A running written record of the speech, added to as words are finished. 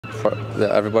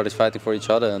everybody's fighting for each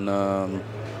other and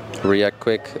react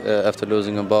quick after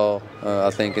losing a ball. I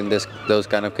think in those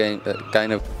kind of game,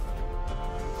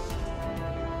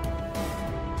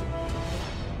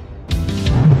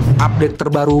 Update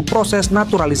terbaru proses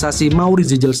naturalisasi Mauro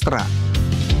Zijlstra.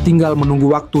 Tinggal menunggu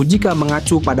waktu jika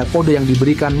mengacu pada kode yang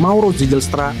diberikan Mauro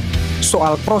Zijlstra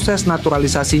soal proses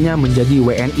naturalisasinya menjadi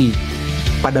WNI.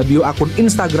 Pada bio akun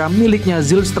Instagram miliknya,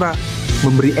 Zijlstra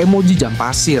memberi emoji jam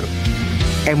pasir.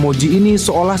 Emoji ini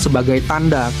seolah sebagai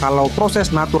tanda kalau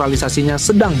proses naturalisasinya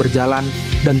sedang berjalan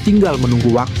dan tinggal menunggu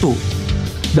waktu.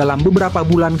 Dalam beberapa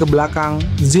bulan ke belakang,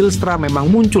 Zijlstra memang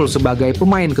muncul sebagai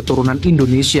pemain keturunan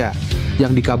Indonesia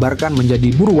yang dikabarkan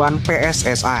menjadi buruan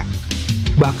PSSI.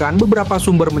 Bahkan beberapa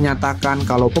sumber menyatakan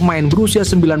kalau pemain berusia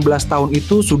 19 tahun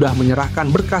itu sudah menyerahkan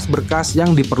berkas-berkas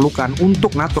yang diperlukan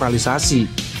untuk naturalisasi.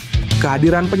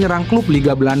 Kehadiran penyerang klub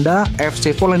Liga Belanda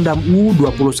FC Volendam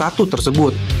U21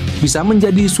 tersebut bisa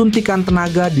menjadi suntikan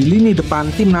tenaga di lini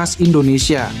depan timnas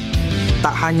Indonesia.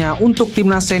 Tak hanya untuk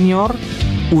timnas senior,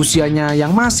 usianya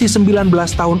yang masih 19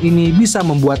 tahun ini bisa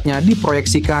membuatnya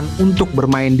diproyeksikan untuk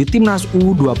bermain di timnas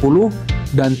U20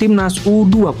 dan timnas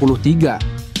U23.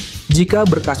 Jika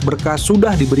berkas-berkas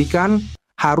sudah diberikan,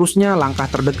 harusnya langkah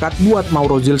terdekat buat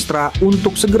Mauro Zijlstra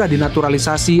untuk segera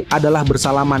dinaturalisasi adalah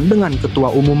bersalaman dengan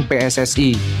Ketua Umum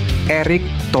PSSI, Erik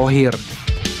Tohir.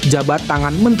 Jabat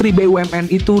tangan Menteri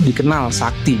BUMN itu dikenal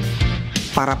sakti.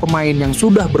 Para pemain yang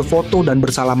sudah berfoto dan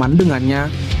bersalaman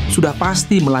dengannya sudah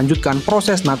pasti melanjutkan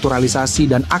proses naturalisasi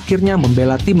dan akhirnya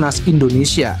membela timnas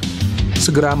Indonesia.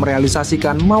 Segera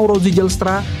merealisasikan Mauro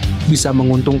Zijlstra bisa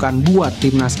menguntungkan buat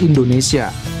timnas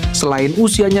Indonesia. Selain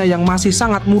usianya yang masih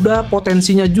sangat muda,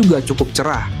 potensinya juga cukup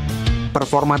cerah.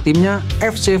 Performa timnya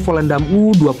FC Volendam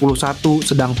U21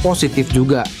 sedang positif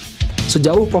juga.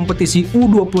 Sejauh kompetisi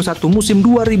U21 musim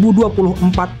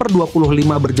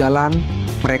 2024/25 berjalan,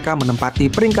 mereka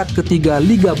menempati peringkat ketiga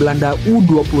Liga Belanda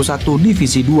U21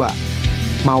 Divisi 2.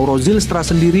 Mauro Zijlstra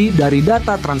sendiri dari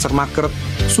data Transfermarkt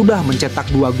sudah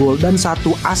mencetak 2 gol dan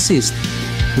 1 assist.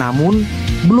 Namun,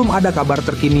 belum ada kabar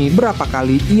terkini berapa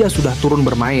kali ia sudah turun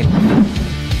bermain.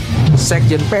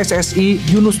 Sekjen PSSI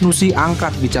Yunus Nusi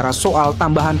angkat bicara soal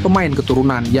tambahan pemain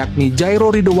keturunan yakni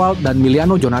Jairo Riedewald dan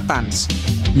Miliano Jonathans.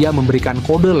 Ia memberikan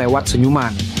kode lewat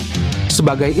senyuman.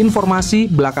 Sebagai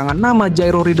informasi, belakangan nama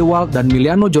Jairo Riedewald dan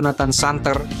Miliano Jonathans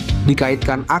santer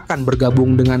dikaitkan akan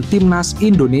bergabung dengan timnas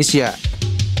Indonesia.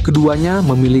 Keduanya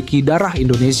memiliki darah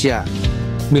Indonesia.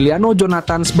 Miliano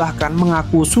Jonathans bahkan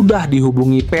mengaku sudah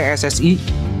dihubungi PSSI.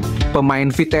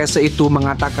 Pemain Vitesse itu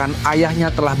mengatakan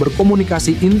ayahnya telah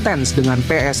berkomunikasi intens dengan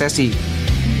PSSI.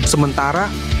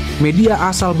 Sementara, media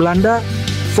asal Belanda,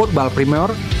 Voetbal Premier,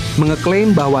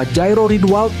 mengeklaim bahwa Jairo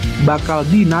Riedewald bakal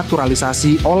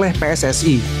dinaturalisasi oleh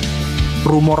PSSI.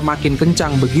 Rumor makin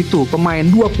kencang begitu pemain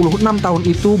 26 tahun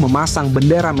itu memasang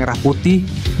bendera merah putih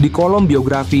di kolom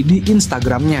biografi di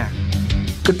Instagramnya.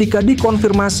 Ketika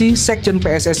dikonfirmasi, Sekjen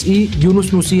PSSI Yunus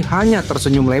Nusi hanya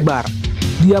tersenyum lebar.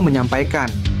 Dia menyampaikan,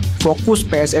 fokus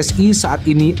PSSI saat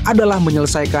ini adalah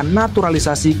menyelesaikan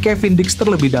naturalisasi Kevin Dix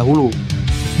terlebih dahulu.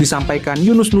 Disampaikan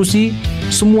Yunus Nusi,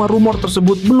 semua rumor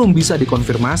tersebut belum bisa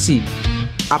dikonfirmasi.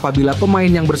 Apabila pemain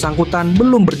yang bersangkutan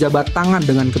belum berjabat tangan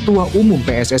dengan Ketua Umum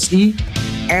PSSI,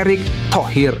 Erik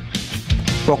Tohir.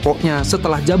 Pokoknya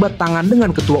setelah jabat tangan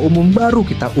dengan Ketua Umum baru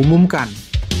kita umumkan,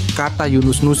 kata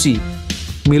Yunus Nusi.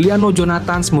 Miliano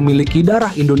Jonathans memiliki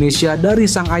darah Indonesia dari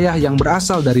sang ayah yang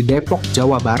berasal dari Depok,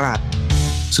 Jawa Barat.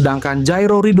 Sedangkan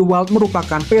Jairo Riedewald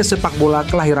merupakan pesepak bola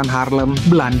kelahiran Haarlem,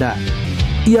 Belanda.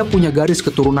 Ia punya garis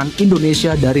keturunan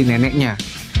Indonesia dari neneknya.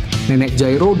 Nenek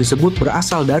Jairo disebut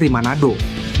berasal dari Manado.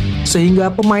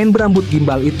 Sehingga pemain berambut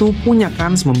gimbal itu punya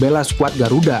kans membela skuad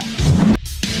Garuda.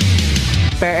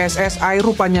 PSSI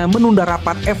rupanya menunda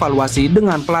rapat evaluasi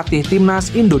dengan pelatih timnas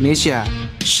Indonesia,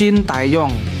 Shin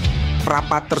Tae-yong.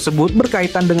 Rapat tersebut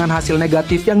berkaitan dengan hasil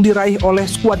negatif yang diraih oleh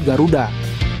skuad Garuda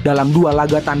dalam 2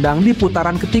 laga tandang di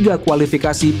putaran ketiga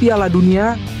kualifikasi Piala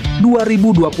Dunia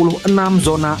 2026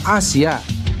 zona Asia.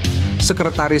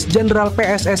 Sekretaris Jenderal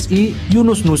PSSI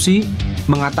Yunus Nusi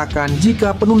mengatakan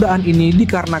jika penundaan ini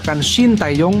dikarenakan Shin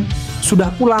Tae-yong sudah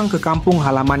pulang ke kampung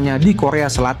halamannya di Korea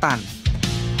Selatan.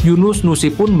 Yunus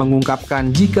Nusi pun mengungkapkan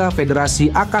jika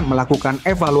federasi akan melakukan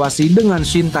evaluasi dengan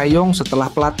Shin Tae-yong setelah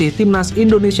pelatih timnas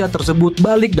Indonesia tersebut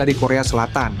balik dari Korea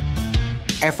Selatan.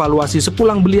 Evaluasi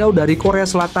sepulang beliau dari Korea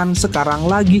Selatan sekarang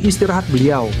lagi istirahat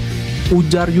beliau,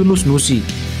 ujar Yunus Nusi.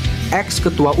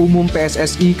 Ex-Ketua Umum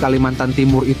PSSI Kalimantan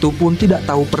Timur itu pun tidak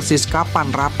tahu persis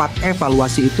kapan rapat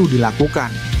evaluasi itu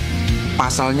dilakukan.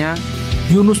 Pasalnya,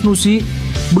 Yunus Nusi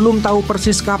belum tahu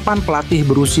persis kapan pelatih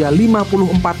berusia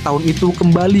 54 tahun itu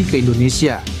kembali ke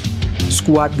Indonesia.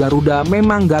 Skuad Garuda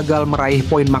memang gagal meraih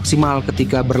poin maksimal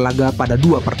ketika berlaga pada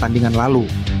 2 pertandingan lalu.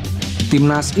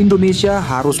 Timnas Indonesia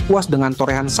harus puas dengan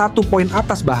torehan 1 poin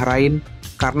atas Bahrain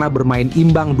karena bermain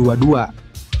imbang 2-2.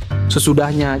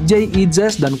 Sesudahnya,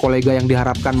 J.I.Zes dan kolega yang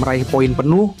diharapkan meraih poin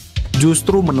penuh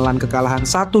justru menelan kekalahan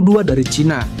 1-2 dari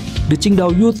Cina di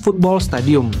Qingdao Youth Football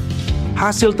Stadium.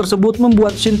 Hasil tersebut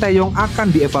membuat Shin Tae-yong akan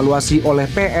dievaluasi oleh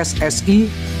PSSI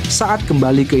saat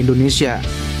kembali ke Indonesia.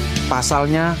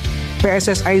 Pasalnya,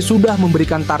 PSSI sudah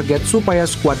memberikan target supaya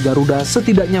skuad Garuda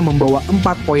setidaknya membawa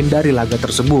 4 poin dari laga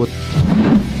tersebut.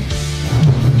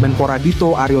 Menpora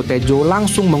Dito Aryo Tejo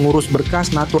langsung mengurus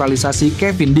berkas naturalisasi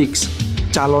Kevin Dix,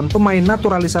 calon pemain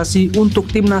naturalisasi untuk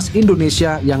Timnas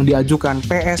Indonesia yang diajukan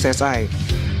PSSI.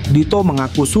 Dito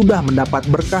mengaku sudah mendapat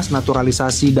berkas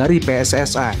naturalisasi dari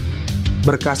PSSI.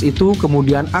 Berkas itu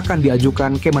kemudian akan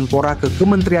diajukan Kemenpora ke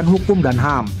Kementerian Hukum dan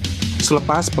HAM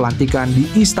selepas pelantikan di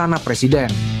Istana Presiden.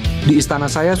 Di istana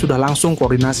saya sudah langsung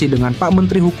koordinasi dengan Pak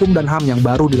Menteri Hukum dan HAM yang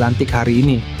baru dilantik hari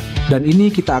ini. Dan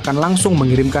ini kita akan langsung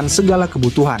mengirimkan segala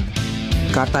kebutuhan,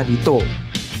 kata Dito.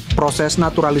 Proses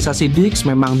naturalisasi Dix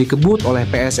memang dikebut oleh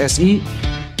PSSI.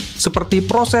 Seperti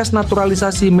proses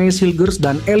naturalisasi Mace Hilgers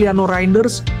dan Eliano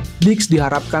Reinders, Dix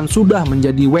diharapkan sudah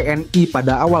menjadi WNI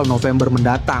pada awal November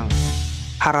mendatang.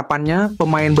 Harapannya,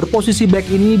 pemain berposisi bek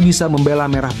ini bisa membela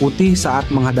Merah Putih saat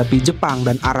menghadapi Jepang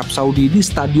dan Arab Saudi di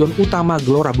Stadion Utama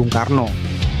Gelora Bung Karno.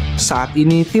 Saat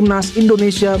ini, Timnas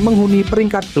Indonesia menghuni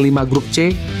peringkat kelima Grup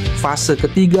C, fase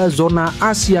ketiga zona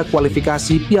Asia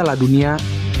kualifikasi Piala Dunia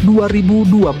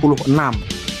 2026.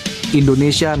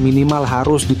 Indonesia minimal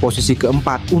harus di posisi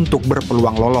keempat untuk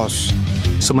berpeluang lolos.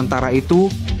 Sementara itu,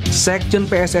 Sekjen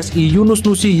PSSI Yunus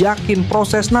Nusi yakin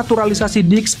proses naturalisasi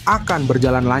Dix akan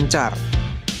berjalan lancar.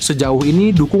 Sejauh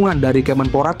ini dukungan dari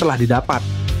Kemenpora telah didapat,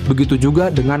 begitu juga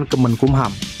dengan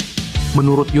Kemenkumham.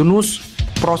 Menurut Yunus,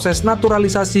 proses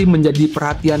naturalisasi menjadi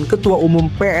perhatian Ketua Umum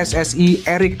PSSI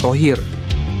Erik Tohir.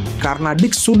 Karena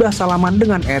Dix sudah salaman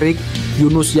dengan Erik,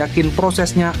 Yunus yakin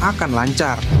prosesnya akan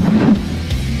lancar.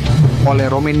 Ole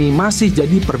Romeni masih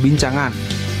jadi perbincangan.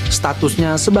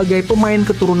 Statusnya sebagai pemain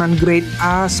keturunan Grade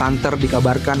A Santer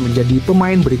dikabarkan menjadi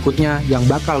pemain berikutnya yang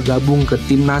bakal gabung ke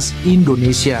Timnas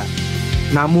Indonesia.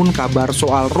 Namun kabar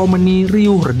soal Romeni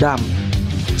riuh redam.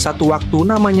 Satu waktu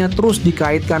namanya terus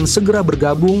dikaitkan segera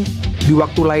bergabung, di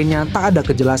waktu lainnya tak ada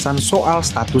kejelasan soal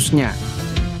statusnya.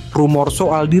 Rumor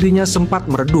soal dirinya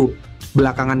sempat meredup.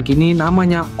 Belakangan kini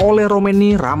namanya Ole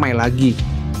Romeni ramai lagi.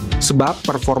 Sebab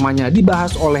performanya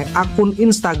dibahas oleh akun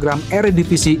Instagram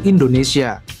Eredivisie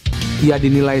Indonesia. Ia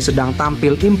dinilai sedang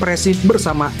tampil impresif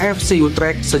bersama FC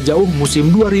Utrecht sejauh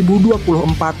musim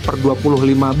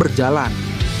 2024/25 berjalan.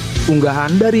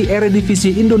 Unggahan dari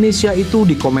Eredivisie Indonesia itu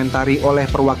dikomentari oleh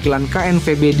perwakilan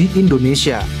KNVB di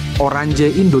Indonesia, Orange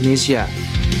Indonesia.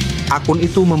 Akun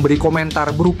itu memberi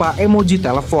komentar berupa emoji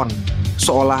telepon,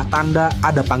 seolah tanda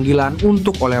ada panggilan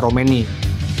untuk Ole Romeni.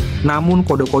 Namun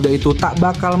kode-kode itu tak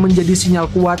bakal menjadi sinyal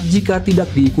kuat jika tidak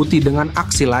diikuti dengan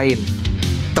aksi lain.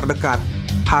 Terdekat,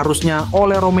 harusnya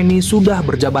Ole Romeni sudah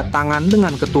berjabat tangan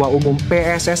dengan Ketua Umum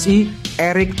PSSI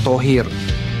Erik Tohir.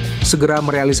 Segera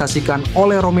merealisasikan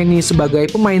Ole Romeni sebagai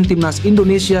pemain Timnas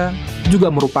Indonesia juga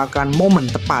merupakan momen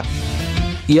tepat.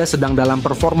 Ia sedang dalam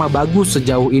performa bagus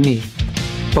sejauh ini.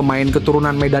 Pemain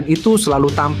keturunan Medan itu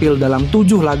selalu tampil dalam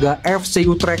 7 laga FC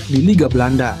Utrecht di Liga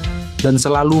Belanda dan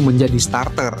selalu menjadi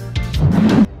starter.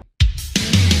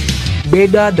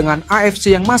 Beda dengan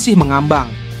AFC yang masih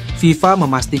mengambang, FIFA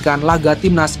memastikan laga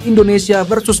Timnas Indonesia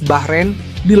versus Bahrain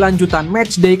di lanjutan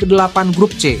matchday ke-8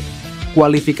 Grup C,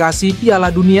 kualifikasi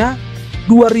Piala Dunia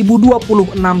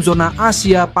 2026 zona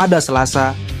Asia pada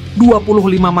Selasa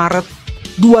 25 Maret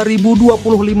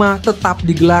 2025 tetap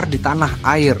digelar di tanah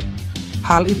air.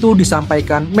 Hal itu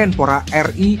disampaikan Menpora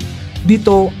RI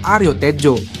Dito Aryo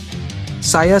Tejo.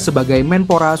 Saya sebagai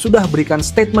Menpora sudah berikan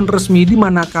statement resmi di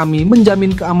mana kami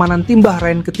menjamin keamanan tim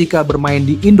Bahrain ketika bermain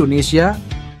di Indonesia.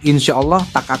 Insya Allah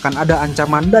tak akan ada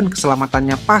ancaman dan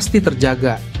keselamatannya pasti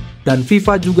terjaga. Dan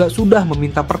FIFA juga sudah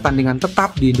meminta pertandingan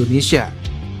tetap di Indonesia.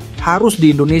 Harus di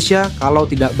Indonesia kalau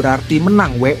tidak berarti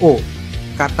menang WO,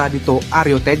 kata Dito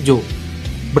Aryo Tejo.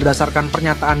 Berdasarkan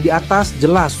pernyataan di atas,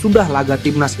 jelas sudah laga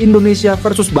Timnas Indonesia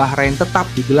versus Bahrain tetap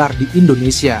digelar di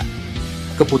Indonesia.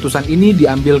 Keputusan ini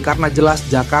diambil karena jelas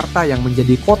Jakarta yang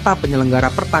menjadi kota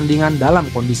penyelenggara pertandingan dalam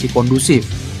kondisi kondusif.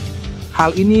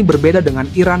 Hal ini berbeda dengan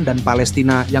Iran dan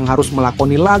Palestina yang harus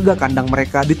melakoni laga kandang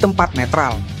mereka di tempat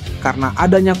netral karena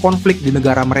adanya konflik di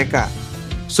negara mereka.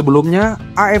 Sebelumnya,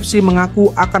 AFC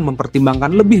mengaku akan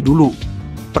mempertimbangkan lebih dulu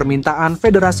permintaan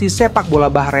Federasi Sepak Bola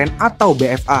Bahrain atau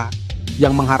BFA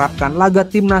yang mengharapkan laga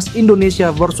Timnas Indonesia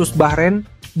versus Bahrain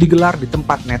digelar di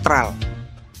tempat netral.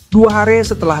 2 hari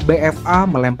setelah BFA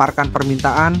melemparkan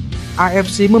permintaan,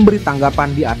 AFC memberi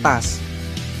tanggapan di atas.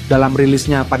 Dalam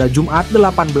rilisnya pada Jumat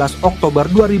 18 Oktober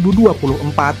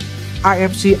 2024,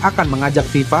 AFC akan mengajak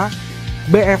FIFA,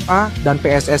 BFA, dan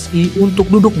PSSI untuk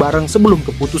duduk bareng sebelum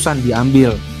keputusan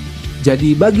diambil.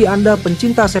 Jadi bagi Anda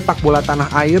pencinta sepak bola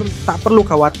tanah air, tak perlu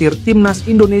khawatir timnas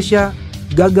Indonesia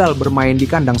gagal bermain di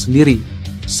kandang sendiri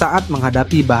saat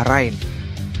menghadapi Bahrain.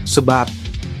 Sebab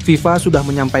FIFA sudah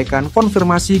menyampaikan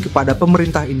konfirmasi kepada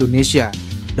pemerintah Indonesia,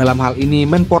 dalam hal ini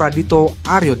Menpora Dito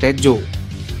Aryo Tejo.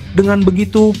 Dengan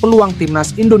begitu, peluang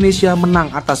timnas Indonesia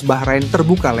menang atas Bahrain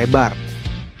terbuka lebar.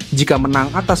 Jika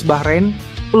menang atas Bahrain,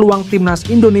 peluang timnas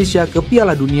Indonesia ke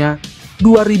Piala Dunia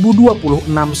 2026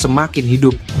 semakin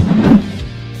hidup.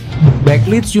 Back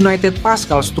Leeds United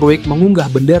Pascal Struijk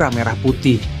mengunggah bendera merah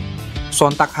putih.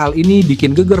 Sontak hal ini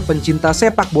bikin geger pencinta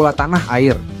sepak bola tanah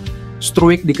air.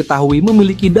 Struijk diketahui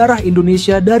memiliki darah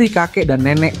Indonesia dari kakek dan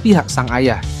nenek pihak sang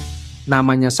ayah.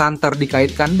 Namanya santer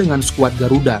dikaitkan dengan skuad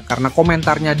Garuda karena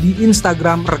komentarnya di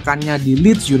Instagram rekannya di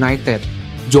Leeds United,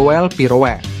 Joel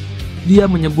Piroe. Dia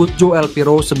menyebut Joel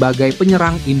Piroe sebagai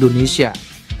penyerang Indonesia,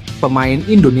 pemain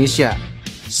Indonesia,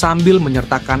 sambil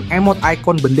menyertakan emot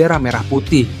ikon bendera merah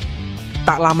putih.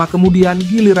 Tak lama kemudian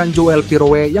giliran Joel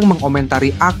Piroe yang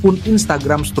mengomentari akun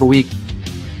Instagram Struijk.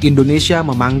 Indonesia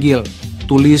memanggil,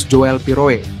 tulis Joel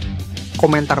Piroe.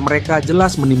 Komentar mereka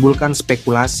jelas menimbulkan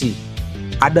spekulasi.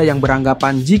 Ada yang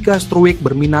beranggapan jika Struijk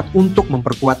berminat untuk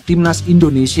memperkuat timnas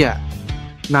Indonesia.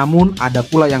 Namun ada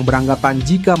pula yang beranggapan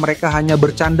jika mereka hanya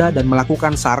bercanda dan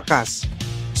melakukan sarkas.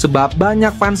 Sebab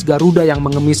banyak fans Garuda yang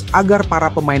mengemis agar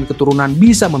para pemain keturunan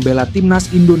bisa membela timnas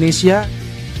Indonesia.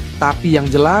 Tapi yang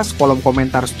jelas kolom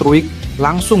komentar Struijk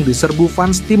langsung diserbu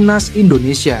fans timnas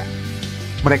Indonesia.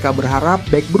 Mereka berharap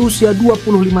bek berusia 25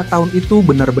 tahun itu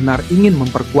benar-benar ingin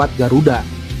memperkuat Garuda.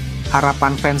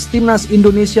 Harapan fans timnas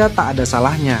Indonesia tak ada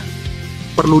salahnya.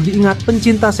 Perlu diingat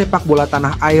pencinta sepak bola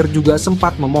tanah air juga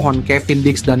sempat memohon Kevin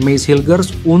Dix dan Mace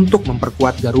Hilgers untuk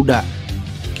memperkuat Garuda.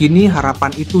 Kini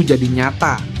harapan itu jadi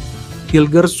nyata.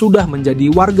 Hilgers sudah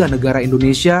menjadi warga negara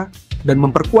Indonesia dan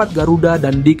memperkuat Garuda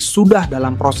dan Dix sudah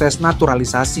dalam proses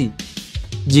naturalisasi.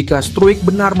 Jika Struijk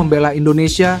benar membela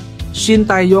Indonesia, Shin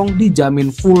Tae-yong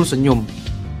dijamin full senyum.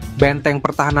 Benteng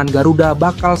pertahanan Garuda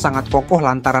bakal sangat kokoh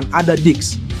lantaran ada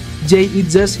Dix, Jay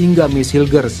Itzes hingga Mace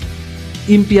Hilgers.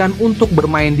 Impian untuk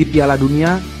bermain di Piala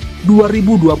Dunia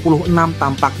 2026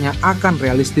 tampaknya akan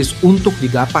realistis untuk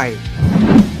digapai.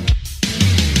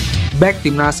 Back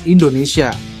timnas Indonesia,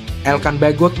 Elkan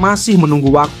Bagot masih menunggu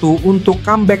waktu untuk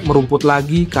comeback merumput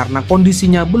lagi karena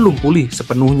kondisinya belum pulih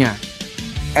sepenuhnya.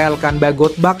 Elkan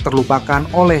Bagot bak terlupakan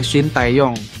oleh Shin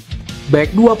Tae-yong.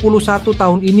 Back 21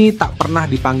 tahun ini tak pernah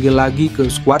dipanggil lagi ke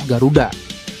skuad Garuda.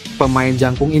 Pemain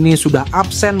jangkung ini sudah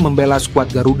absen membela skuad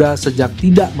Garuda sejak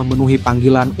tidak memenuhi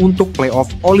panggilan untuk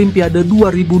playoff Olimpiade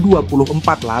 2024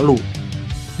 lalu.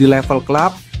 Di level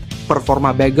klub,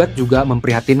 performa Bagot juga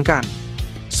memprihatinkan.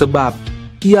 Sebab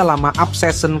ia lama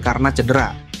absesen karena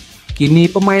cedera. Kini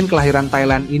pemain kelahiran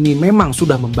Thailand ini memang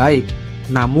sudah membaik.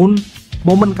 Namun,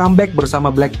 momen comeback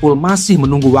bersama Blackpool masih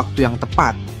menunggu waktu yang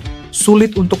tepat.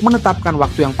 Sulit untuk menetapkan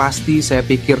waktu yang pasti, saya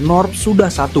pikir North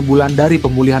sudah 1 bulan dari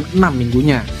pemulihan 6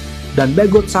 minggunya. Dan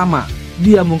Bagot sama,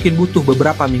 dia mungkin butuh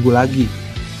beberapa minggu lagi.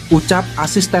 Ucap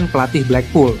asisten pelatih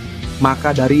Blackpool.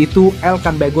 Maka dari itu,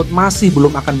 Elkan Bagot masih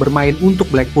belum akan bermain untuk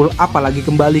Blackpool apalagi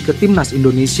kembali ke timnas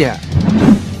Indonesia.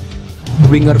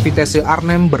 Winger Vitesse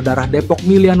Arnhem berdarah Depok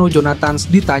Miliano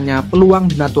Jonathans ditanya peluang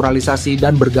dinaturalisasi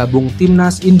dan bergabung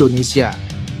timnas Indonesia.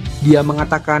 Dia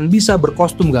mengatakan bisa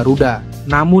berkostum Garuda,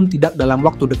 namun tidak dalam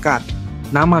waktu dekat.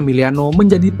 Nama Miliano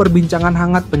menjadi perbincangan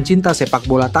hangat pencinta sepak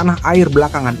bola tanah air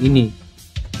belakangan ini.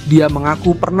 Dia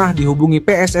mengaku pernah dihubungi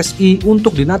PSSI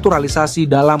untuk dinaturalisasi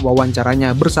dalam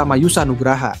wawancaranya bersama Yusa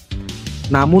Nugraha.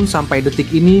 Namun sampai detik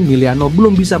ini Miliano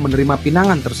belum bisa menerima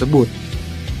pinangan tersebut.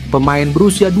 Pemain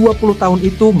berusia 20 tahun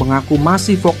itu mengaku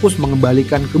masih fokus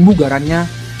mengembalikan kebugarannya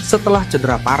setelah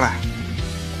cedera parah.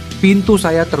 Pintu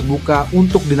saya terbuka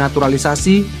untuk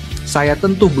dinaturalisasi, saya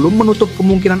tentu belum menutup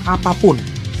kemungkinan apapun,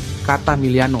 kata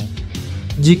Miliano.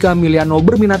 Jika Miliano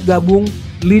berminat gabung,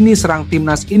 lini serang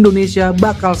timnas Indonesia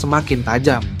bakal semakin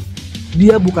tajam.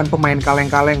 Dia bukan pemain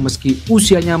kaleng-kaleng meski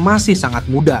usianya masih sangat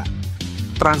muda.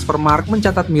 Transfermarkt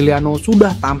mencatat Miliano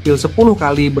sudah tampil 10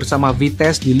 kali bersama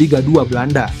Vitesse di Liga 2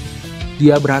 Belanda.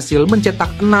 Dia berhasil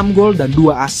mencetak 6 gol dan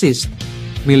 2 assist.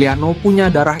 Miliano punya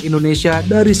darah Indonesia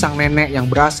dari sang nenek yang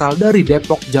berasal dari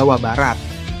Depok, Jawa Barat.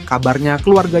 Kabarnya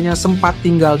keluarganya sempat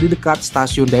tinggal di dekat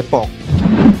stasiun Depok.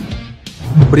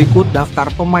 Berikut daftar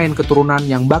pemain keturunan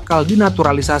yang bakal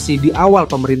dinaturalisasi di awal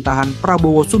pemerintahan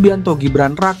Prabowo Subianto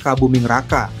Gibran Raka Buming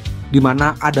Raka, di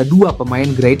mana ada 2 pemain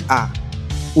grade A.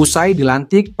 Usai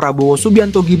dilantik, Prabowo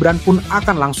Subianto Gibran pun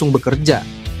akan langsung bekerja.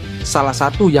 Salah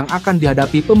satu yang akan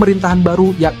dihadapi pemerintahan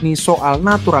baru yakni soal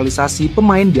naturalisasi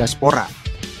pemain diaspora.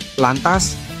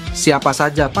 Lantas, siapa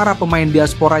saja para pemain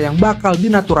diaspora yang bakal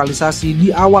dinaturalisasi di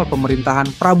awal pemerintahan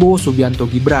Prabowo Subianto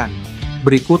Gibran?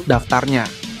 Berikut daftarnya.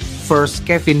 First,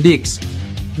 Kevin Dix.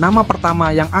 Nama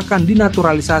pertama yang akan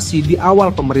dinaturalisasi di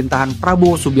awal pemerintahan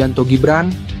Prabowo Subianto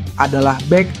Gibran adalah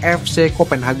bek FC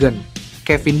Copenhagen,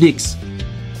 Kevin Dix.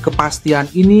 Kepastian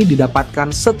ini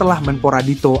didapatkan setelah Menpora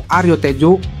Dito Aryo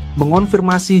Tejo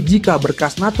mengonfirmasi jika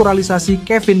berkas naturalisasi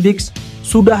Kevin Dix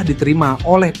sudah diterima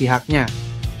oleh pihaknya.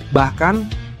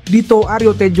 Bahkan, Dito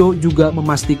Aryo Tejo juga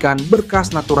memastikan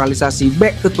berkas naturalisasi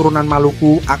bek keturunan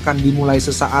Maluku akan dimulai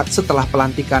sesaat setelah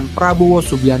pelantikan Prabowo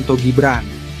Subianto Gibran.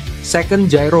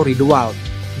 Second, Jairo Ridwald.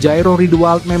 Jairo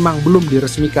Ridwald memang belum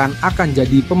diresmikan akan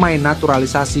jadi pemain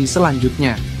naturalisasi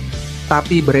selanjutnya.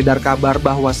 Tapi beredar kabar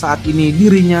bahwa saat ini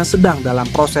dirinya sedang dalam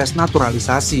proses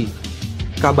naturalisasi.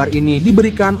 Kabar ini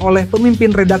diberikan oleh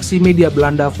pemimpin redaksi media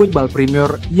Belanda Voetbal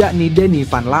Premier yakni Denny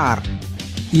van Laar.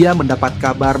 Ia mendapat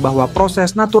kabar bahwa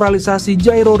proses naturalisasi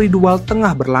Jairo Ridwald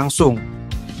tengah berlangsung.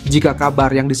 Jika kabar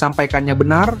yang disampaikannya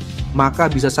benar, maka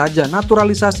bisa saja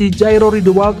naturalisasi Jairo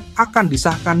Ridwald akan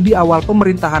disahkan di awal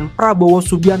pemerintahan Prabowo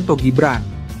Subianto Gibran.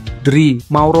 Dri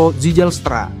Mauro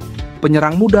Zijelstra.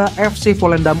 Penyerang muda FC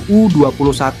Volendam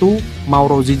U21,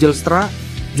 Mauro Zijelstra,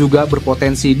 juga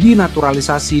berpotensi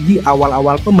dinaturalisasi di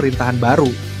awal-awal pemerintahan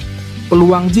baru.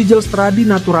 Peluang Zijelstra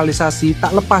dinaturalisasi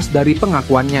tak lepas dari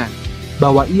pengakuannya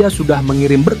bahwa ia sudah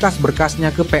mengirim berkas-berkasnya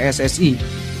ke PSSI.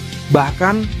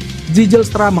 Bahkan,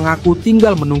 Zijelstra mengaku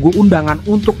tinggal menunggu undangan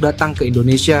untuk datang ke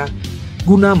Indonesia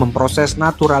guna memproses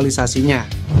naturalisasinya.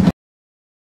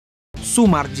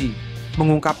 Sumarji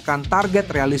mengungkapkan target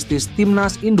realistis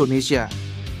timnas Indonesia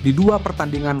di 2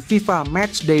 pertandingan FIFA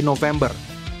Matchday November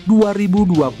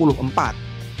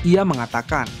 2024. Ia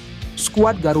mengatakan,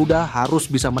 skuad Garuda harus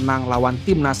bisa menang lawan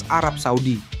timnas Arab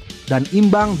Saudi dan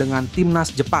imbang dengan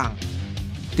timnas Jepang.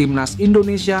 Timnas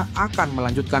Indonesia akan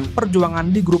melanjutkan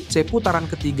perjuangan di grup C putaran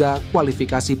ketiga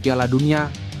kualifikasi Piala Dunia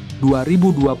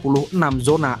 2026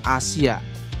 zona Asia.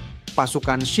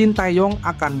 Pasukan Shin Tae-yong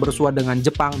akan bersua dengan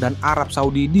Jepang dan Arab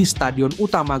Saudi di Stadion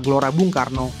Utama Gelora Bung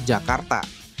Karno, Jakarta.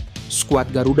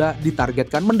 Skuad Garuda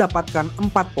ditargetkan mendapatkan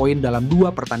 4 poin dalam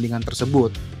 2 pertandingan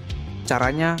tersebut.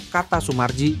 Caranya, kata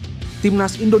Sumarji,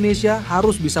 timnas Indonesia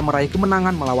harus bisa meraih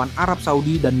kemenangan melawan Arab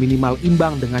Saudi dan minimal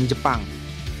imbang dengan Jepang.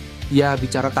 Ya,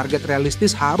 bicara target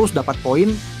realistis harus dapat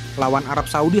poin, lawan Arab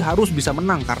Saudi harus bisa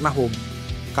menang karena home.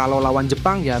 Kalau lawan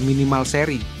Jepang ya minimal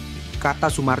seri,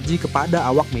 kata Sumarji kepada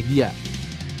awak media.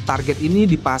 Target ini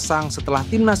dipasang setelah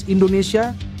timnas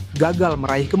Indonesia gagal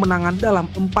meraih kemenangan dalam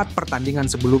 4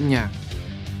 pertandingan sebelumnya.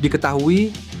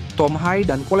 Diketahui, Tom Hai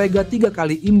dan kolega 3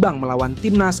 kali imbang melawan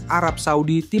timnas Arab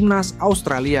Saudi, timnas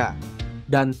Australia,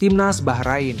 dan timnas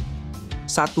Bahrain.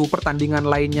 1 pertandingan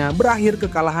lainnya berakhir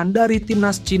kekalahan dari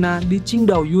timnas Cina di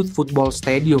Qingdao Youth Football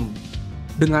Stadium.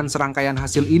 Dengan serangkaian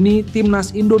hasil ini,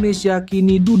 timnas Indonesia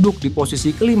kini duduk di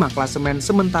posisi kelima klasemen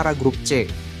sementara grup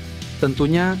C.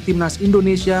 Tentunya timnas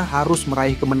Indonesia harus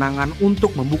meraih kemenangan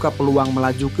untuk membuka peluang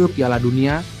melaju ke Piala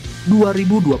Dunia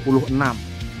 2026.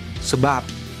 Sebab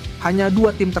hanya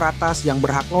 2 tim teratas yang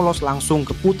berhak lolos langsung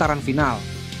ke putaran final.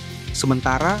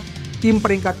 Sementara tim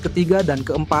peringkat ketiga dan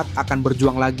keempat akan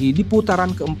berjuang lagi di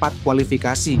putaran keempat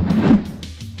kualifikasi.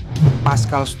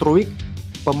 Pascal Struijk,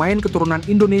 pemain keturunan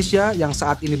Indonesia yang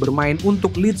saat ini bermain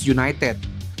untuk Leeds United,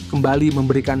 kembali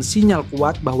memberikan sinyal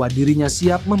kuat bahwa dirinya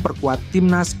siap memperkuat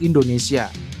timnas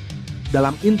Indonesia.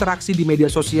 Dalam interaksi di media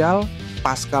sosial,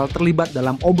 Pascal terlibat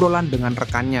dalam obrolan dengan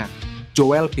rekannya,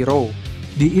 Joel Piroe,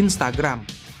 di Instagram.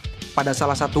 Pada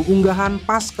salah satu unggahan,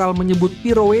 Pascal menyebut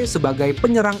Piroe sebagai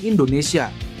penyerang Indonesia,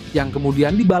 yang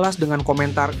kemudian dibalas dengan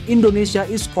komentar Indonesia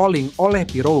is calling oleh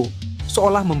Piroe,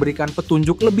 seolah memberikan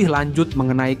petunjuk lebih lanjut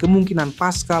mengenai kemungkinan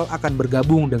Pascal akan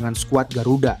bergabung dengan skuad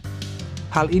Garuda.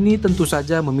 Hal ini tentu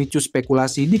saja memicu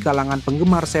spekulasi di kalangan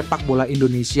penggemar sepak bola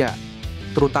Indonesia,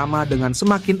 terutama dengan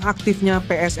semakin aktifnya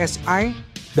PSSI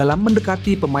dalam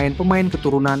mendekati pemain-pemain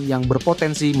keturunan yang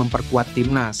berpotensi memperkuat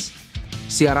timnas.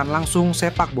 Siaran langsung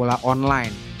sepak bola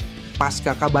online.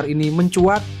 Pasca kabar ini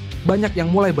mencuat, banyak yang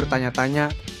mulai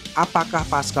bertanya-tanya, apakah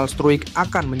Pascal Struijk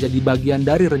akan menjadi bagian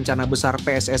dari rencana besar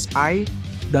PSSI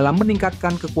dalam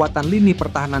meningkatkan kekuatan lini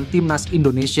pertahanan timnas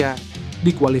Indonesia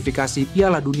di kualifikasi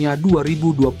Piala Dunia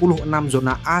 2026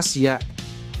 zona Asia.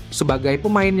 Sebagai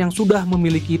pemain yang sudah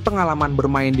memiliki pengalaman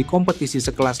bermain di kompetisi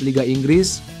sekelas Liga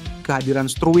Inggris, kehadiran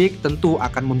Struijk tentu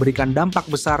akan memberikan dampak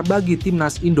besar bagi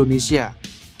timnas Indonesia,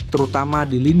 terutama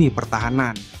di lini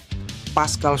pertahanan.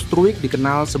 Pascal Struijk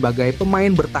dikenal sebagai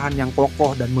pemain bertahan yang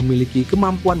kokoh dan memiliki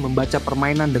kemampuan membaca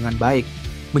permainan dengan baik,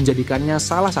 menjadikannya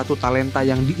salah satu talenta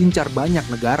yang diincar banyak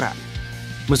negara.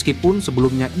 Meskipun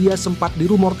sebelumnya ia sempat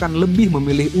dirumorkan lebih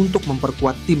memilih untuk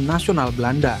memperkuat tim nasional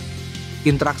Belanda.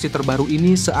 Interaksi terbaru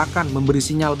ini seakan memberi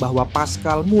sinyal bahwa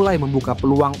Pascal mulai membuka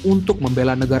peluang untuk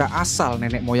membela negara asal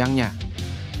nenek moyangnya.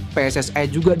 PSSI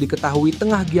juga diketahui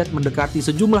tengah giat mendekati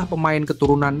sejumlah pemain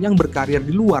keturunan yang berkarir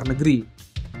di luar negeri.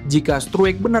 Jika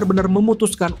Struijk benar-benar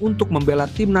memutuskan untuk membela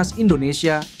timnas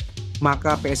Indonesia,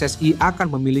 maka PSSI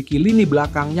akan memiliki lini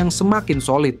belakang yang semakin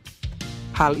solid.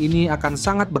 Hal ini akan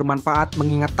sangat bermanfaat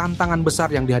mengingat tantangan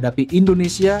besar yang dihadapi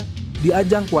Indonesia di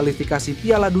ajang kualifikasi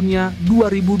Piala Dunia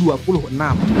 2026.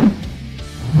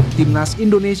 Timnas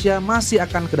Indonesia masih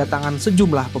akan kedatangan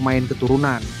sejumlah pemain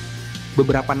keturunan.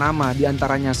 Beberapa nama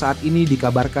diantaranya saat ini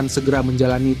dikabarkan segera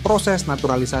menjalani proses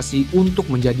naturalisasi untuk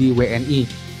menjadi WNI.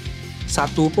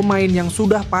 Satu pemain yang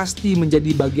sudah pasti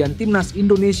menjadi bagian timnas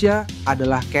Indonesia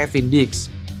adalah Kevin Dix.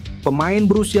 Pemain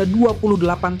berusia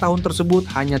 28 tahun tersebut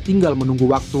hanya tinggal menunggu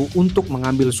waktu untuk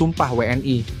mengambil sumpah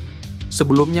WNI.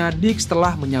 Sebelumnya, Dix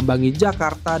telah menyambangi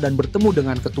Jakarta dan bertemu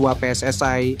dengan Ketua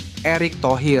PSSI, Erik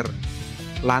Tohir.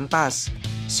 Lantas,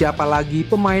 siapa lagi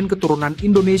pemain keturunan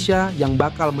Indonesia yang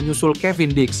bakal menyusul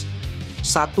Kevin Dix?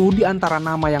 Satu di antara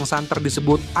nama yang santer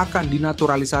disebut akan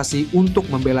dinaturalisasi untuk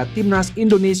membela timnas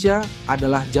Indonesia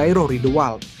adalah Jairo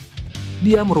Riedewald.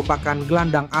 Dia merupakan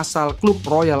gelandang asal klub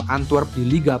Royal Antwerp di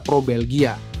Liga Pro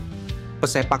Belgia.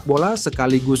 Pesepak bola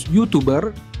sekaligus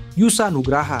YouTuber Yusa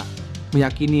Nugraha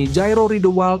meyakini Jairo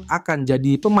Riedewald akan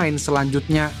jadi pemain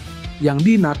selanjutnya yang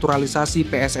dinaturalisasi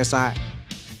PSSI.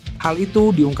 Hal itu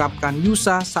diungkapkan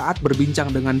Yusa saat berbincang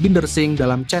dengan Binder Singh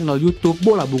dalam channel YouTube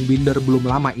Bola Bung Binder belum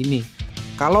lama ini.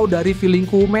 Kalau dari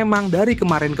feelingku memang dari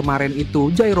kemarin-kemarin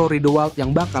itu Jairo Riedewald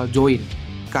yang bakal join.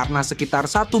 Karena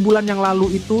sekitar 1 bulan yang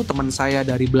lalu itu teman saya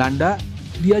dari Belanda,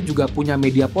 dia juga punya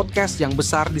media podcast yang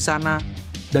besar di sana.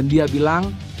 Dan dia bilang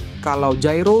kalau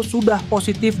Jairo sudah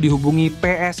positif dihubungi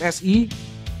PSSI,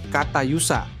 kata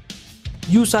Yusa.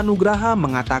 Yusa Nugraha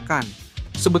mengatakan,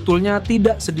 sebetulnya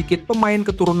tidak sedikit pemain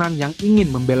keturunan yang ingin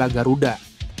membela Garuda.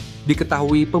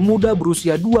 Diketahui pemuda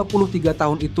berusia 23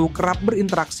 tahun itu kerap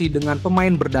berinteraksi dengan pemain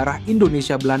berdarah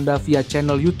Indonesia Belanda via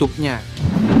channel YouTube-nya.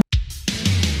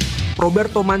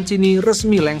 Roberto Mancini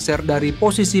resmi lengser dari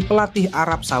posisi pelatih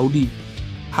Arab Saudi.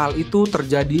 Hal itu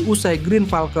terjadi usai Green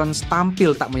Falcons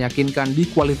tampil tak meyakinkan di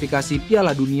kualifikasi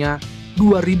Piala Dunia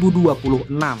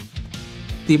 2026.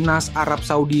 Timnas Arab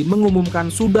Saudi mengumumkan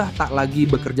sudah tak lagi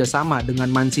bekerja sama dengan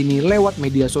Mancini lewat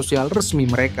media sosial resmi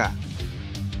mereka.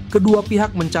 Kedua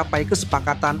pihak mencapai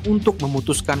kesepakatan untuk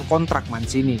memutuskan kontrak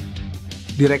Mancini.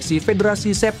 Direksi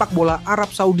Federasi Sepak Bola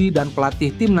Arab Saudi dan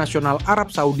pelatih tim nasional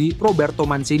Arab Saudi Roberto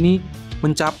Mancini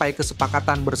mencapai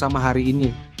kesepakatan bersama hari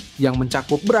ini yang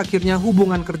mencakup berakhirnya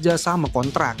hubungan kerja sama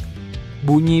kontrak.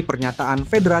 Bunyi pernyataan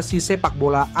Federasi Sepak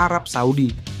Bola Arab Saudi.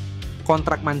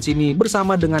 Kontrak Mancini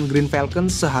bersama dengan Green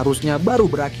Falcons seharusnya baru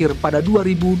berakhir pada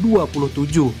 2027.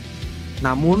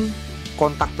 Namun,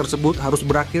 kontak tersebut harus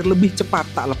berakhir lebih cepat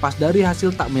tak lepas dari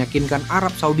hasil tak meyakinkan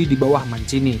Arab Saudi di bawah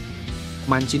Mancini.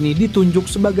 Mancini ditunjuk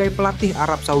sebagai pelatih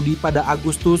Arab Saudi pada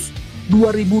Agustus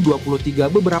 2023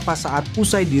 beberapa saat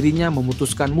usai dirinya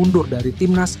memutuskan mundur dari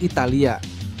timnas Italia.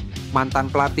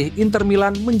 Mantan pelatih Inter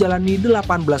Milan menjalani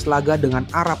 18 laga dengan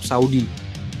Arab Saudi.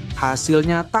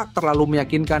 Hasilnya tak terlalu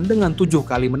meyakinkan dengan 7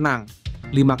 kali menang,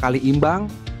 5 kali imbang,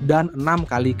 dan 6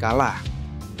 kali kalah.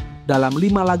 Dalam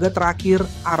 5 laga terakhir,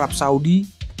 Arab Saudi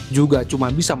juga cuma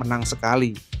bisa menang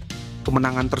sekali.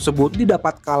 Kemenangan tersebut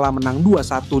didapat kala menang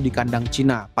 2-1 di kandang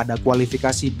Cina pada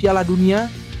kualifikasi Piala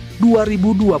Dunia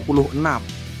 2026.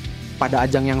 Pada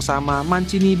ajang yang sama,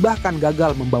 Mancini bahkan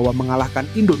gagal membawa mengalahkan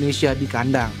Indonesia di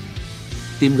kandang.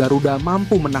 Tim Garuda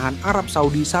mampu menahan Arab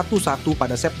Saudi 1-1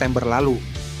 pada September lalu.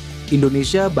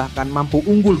 Indonesia bahkan mampu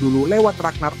unggul dulu lewat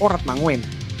Ragnar Oratmanguin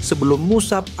sebelum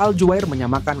Musab Al-Juwair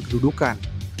menyamakan kedudukan.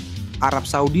 Arab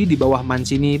Saudi di bawah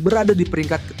Mancini berada di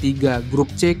peringkat ketiga grup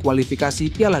C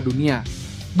kualifikasi Piala Dunia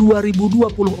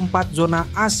 2024 zona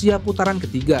Asia putaran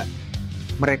ketiga.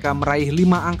 Mereka meraih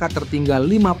 5 angka tertinggal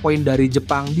 5 poin dari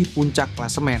Jepang di puncak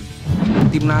klasemen.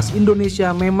 Timnas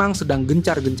Indonesia memang sedang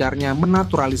gencar-gencarnya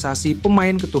menaturalisasi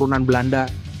pemain keturunan Belanda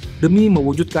demi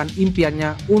mewujudkan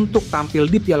impiannya untuk tampil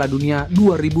di Piala Dunia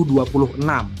 2026.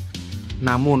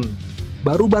 Namun,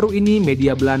 baru-baru ini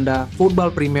media Belanda Voetbal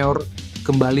Premier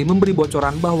kembali memberi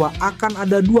bocoran bahwa akan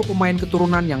ada 2 pemain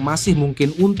keturunan yang masih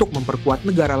mungkin untuk memperkuat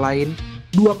negara lain.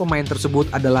 2 pemain tersebut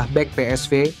adalah bek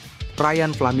PSV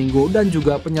Ryan Flamingo, dan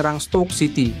juga penyerang Stoke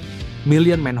City,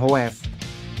 Million Manhoef.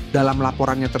 Dalam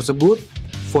laporannya tersebut,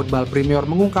 Football Premier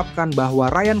mengungkapkan bahwa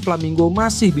Ryan Flamingo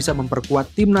masih bisa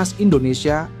memperkuat timnas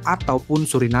Indonesia ataupun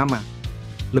Suriname.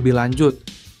 Lebih lanjut,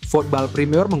 Football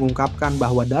Premier mengungkapkan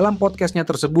bahwa dalam podcastnya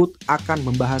tersebut akan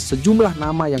membahas sejumlah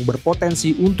nama yang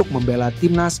berpotensi untuk membela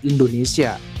timnas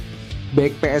Indonesia.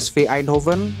 Bek PSV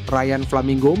Eindhoven, Ryan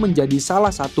Flamingo menjadi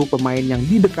salah satu pemain yang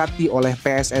didekati oleh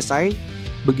PSSI,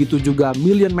 begitu juga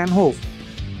Million Manhoef.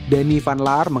 Danny Van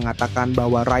Laar mengatakan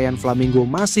bahwa Ryan Flamingo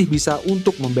masih bisa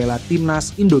untuk membela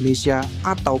timnas Indonesia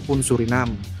ataupun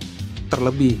Suriname.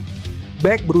 Terlebih,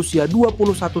 bek berusia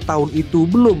 21 tahun itu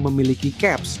belum memiliki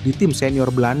caps di tim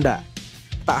senior Belanda.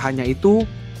 Tak hanya itu,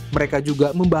 mereka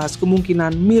juga membahas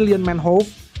kemungkinan Million Manhoef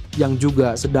yang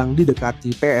juga sedang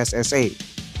didekati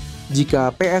PSSI.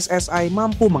 Jika PSSI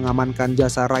mampu mengamankan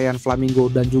jasa Ryan Flamingo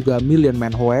dan juga Million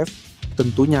Manhoef,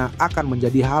 tentunya akan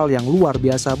menjadi hal yang luar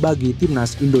biasa bagi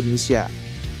timnas Indonesia.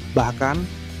 Bahkan,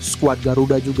 skuad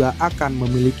Garuda juga akan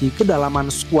memiliki kedalaman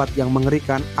skuad yang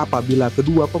mengerikan apabila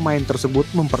kedua pemain tersebut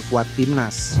memperkuat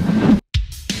timnas.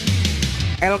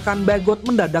 Elkan Bagot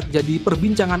mendadak jadi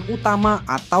perbincangan utama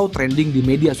atau trending di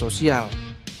media sosial.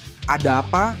 Ada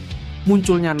apa?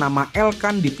 Munculnya nama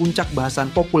Elkan di puncak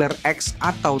bahasan populer X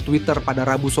atau Twitter pada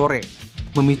Rabu sore,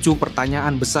 memicu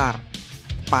pertanyaan besar.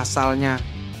 Pasalnya,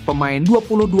 pemain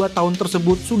 22 tahun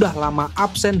tersebut sudah lama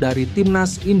absen dari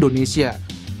timnas Indonesia.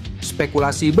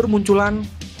 Spekulasi bermunculan,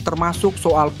 termasuk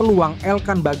soal peluang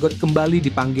Elkan Bagot kembali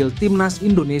dipanggil timnas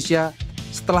Indonesia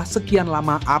setelah sekian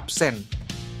lama absen.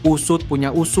 Usut punya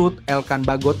usut, Elkan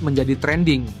Bagot menjadi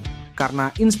trending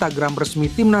karena Instagram resmi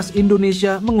timnas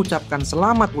Indonesia mengucapkan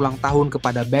selamat ulang tahun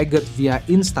kepada Bagot via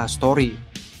Instastory.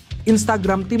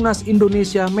 Instagram timnas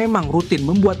Indonesia memang rutin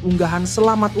membuat unggahan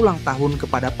selamat ulang tahun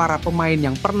kepada para pemain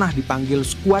yang pernah dipanggil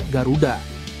skuad Garuda,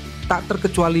 tak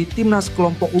terkecuali timnas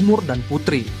kelompok umur dan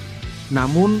putri.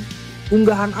 Namun,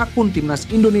 unggahan akun timnas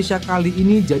Indonesia kali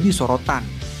ini jadi sorotan,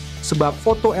 sebab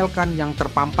foto Elkan yang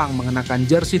terpampang mengenakan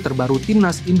jersey terbaru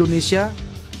timnas Indonesia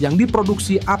yang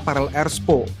diproduksi Apparel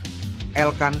Erspo.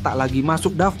 Elkan tak lagi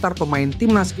masuk daftar pemain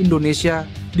timnas Indonesia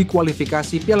di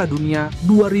kualifikasi Piala Dunia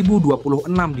 2026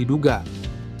 diduga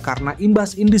karena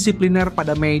imbas indisipliner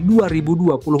pada Mei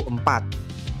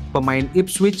 2024. Pemain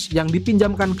Ipswich yang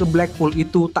dipinjamkan ke Blackpool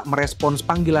itu tak merespons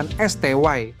panggilan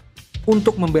STY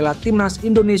untuk membela timnas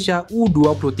Indonesia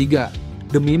U23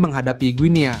 demi menghadapi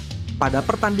Guinea pada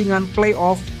pertandingan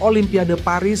playoff Olimpiade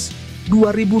Paris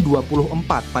 2024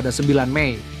 pada 9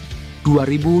 Mei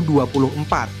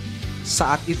 2024.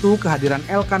 Saat itu kehadiran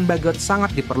Elkan Bagot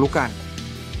sangat diperlukan.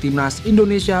 Timnas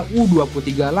Indonesia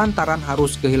U23 lantaran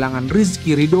harus kehilangan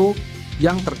Rizky Ridho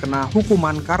yang terkena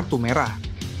hukuman kartu merah.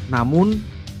 Namun,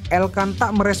 Elkan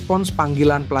tak merespons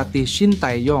panggilan pelatih Shin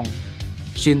Tae-yong.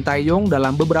 Shin Tae-yong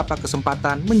dalam beberapa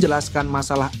kesempatan menjelaskan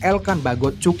masalah Elkan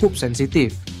Bagot cukup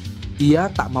sensitif. Ia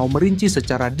tak mau merinci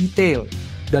secara detail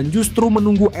dan justru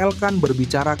menunggu Elkan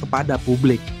berbicara kepada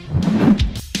publik.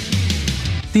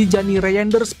 Tijani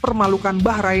Reijnders permalukan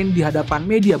Bahrain di hadapan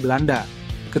media Belanda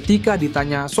ketika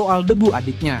ditanya soal debu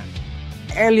adiknya,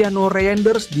 Eliano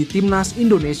Reijnders di timnas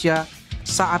Indonesia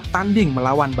saat tanding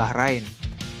melawan Bahrain.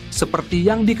 Seperti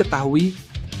yang diketahui,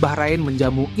 Bahrain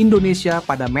menjamu Indonesia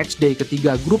pada matchday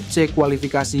ketiga grup C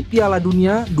kualifikasi Piala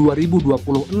Dunia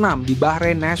 2026 di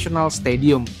Bahrain National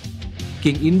Stadium.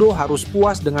 King Indo harus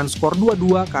puas dengan skor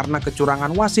 2-2 karena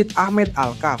kecurangan wasit Ahmed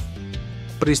Al-Kaf.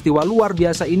 Peristiwa luar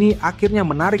biasa ini akhirnya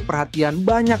menarik perhatian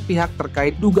banyak pihak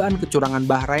terkait dugaan kecurangan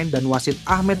Bahrain dan wasit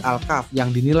Ahmed Al-Kaf yang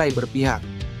dinilai berpihak.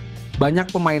 Banyak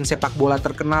pemain sepak bola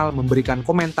terkenal memberikan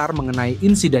komentar mengenai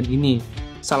insiden ini.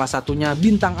 Salah satunya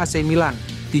bintang AC Milan,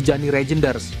 Tijani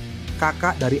Reijnders,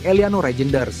 kakak dari Eliano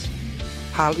Reijnders.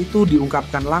 Hal itu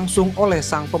diungkapkan langsung oleh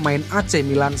sang pemain AC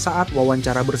Milan saat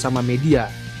wawancara bersama media.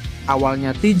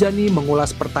 Awalnya Tijani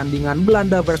mengulas pertandingan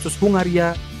Belanda versus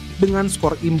Hungaria dengan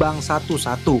skor imbang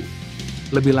 1-1.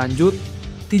 Lebih lanjut,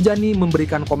 Tijani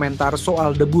memberikan komentar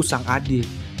soal debu sang adik,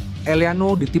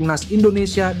 Eliano di timnas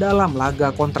Indonesia dalam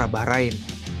laga kontra Bahrain.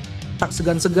 Tak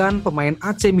segan-segan pemain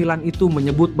AC Milan itu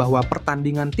menyebut bahwa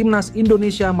pertandingan timnas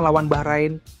Indonesia melawan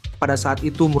Bahrain pada saat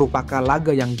itu merupakan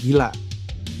laga yang gila.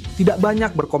 Tidak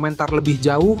banyak berkomentar lebih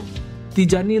jauh,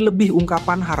 Tijani lebih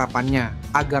ungkapan harapannya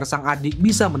agar sang adik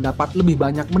bisa mendapat lebih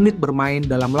banyak menit bermain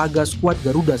dalam laga skuad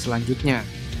Garuda selanjutnya.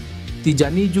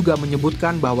 Tijani juga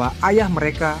menyebutkan bahwa ayah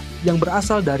mereka yang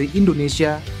berasal dari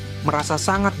Indonesia merasa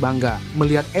sangat bangga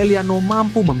melihat Eliano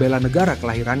mampu membela negara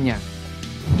kelahirannya.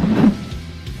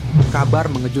 Kabar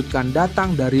mengejutkan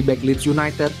datang dari bek Leeds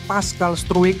United Pascal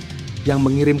Struijk yang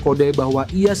mengirim kode bahwa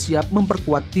ia siap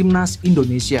memperkuat timnas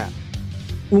Indonesia.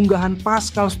 unggahan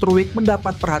Pascal Struijk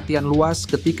mendapat perhatian luas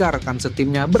ketika rekan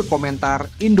setimnya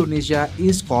berkomentar Indonesia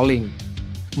is calling.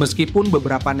 Meskipun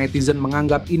beberapa netizen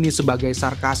menganggap ini sebagai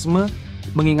sarkasme,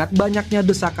 mengingat banyaknya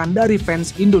desakan dari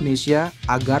fans Indonesia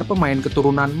agar pemain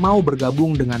keturunan mau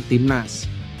bergabung dengan timnas.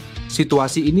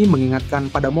 Situasi ini mengingatkan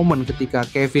pada momen ketika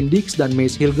Kevin Dix dan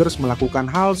Mace Hilgers melakukan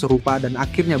hal serupa dan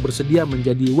akhirnya bersedia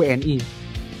menjadi WNI.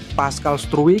 Pascal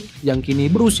Struijk yang kini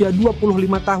berusia 25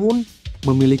 tahun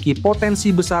memiliki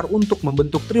potensi besar untuk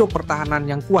membentuk trio pertahanan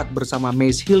yang kuat bersama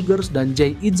Mace Hilgers dan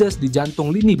Jay Idzes di jantung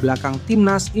lini belakang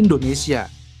timnas Indonesia.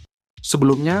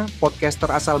 Sebelumnya, podcaster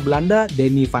asal Belanda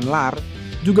Denny van Laar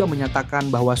juga menyatakan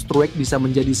bahwa Struijk bisa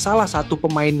menjadi salah satu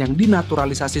pemain yang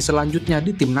dinaturalisasi selanjutnya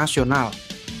di tim nasional.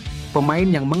 Pemain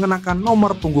yang mengenakan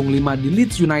nomor punggung 5 di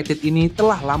Leeds United ini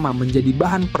telah lama menjadi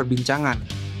bahan perbincangan,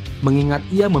 mengingat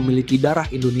ia memiliki darah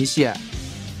Indonesia.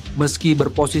 Meski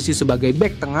berposisi sebagai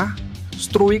bek tengah,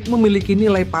 Struijk memiliki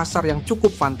nilai pasar yang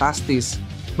cukup fantastis,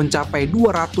 mencapai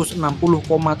 260,72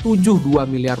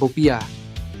 miliar rupiah,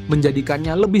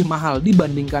 menjadikannya lebih mahal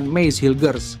dibandingkan Mace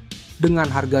Hilgers, dengan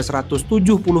harga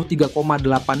 173,82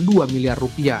 miliar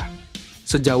rupiah.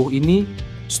 Sejauh ini,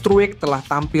 Struijk telah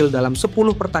tampil dalam 10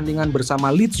 pertandingan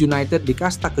bersama Leeds United di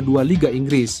kasta kedua Liga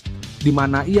Inggris, di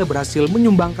mana ia berhasil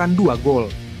menyumbangkan 2 gol.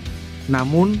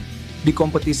 Namun, di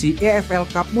kompetisi EFL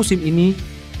Cup musim ini,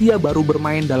 ia baru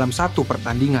bermain dalam 1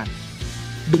 pertandingan.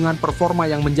 Dengan performa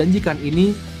yang menjanjikan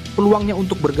ini, peluangnya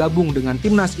untuk bergabung dengan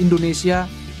timnas Indonesia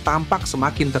tampak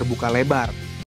semakin terbuka lebar.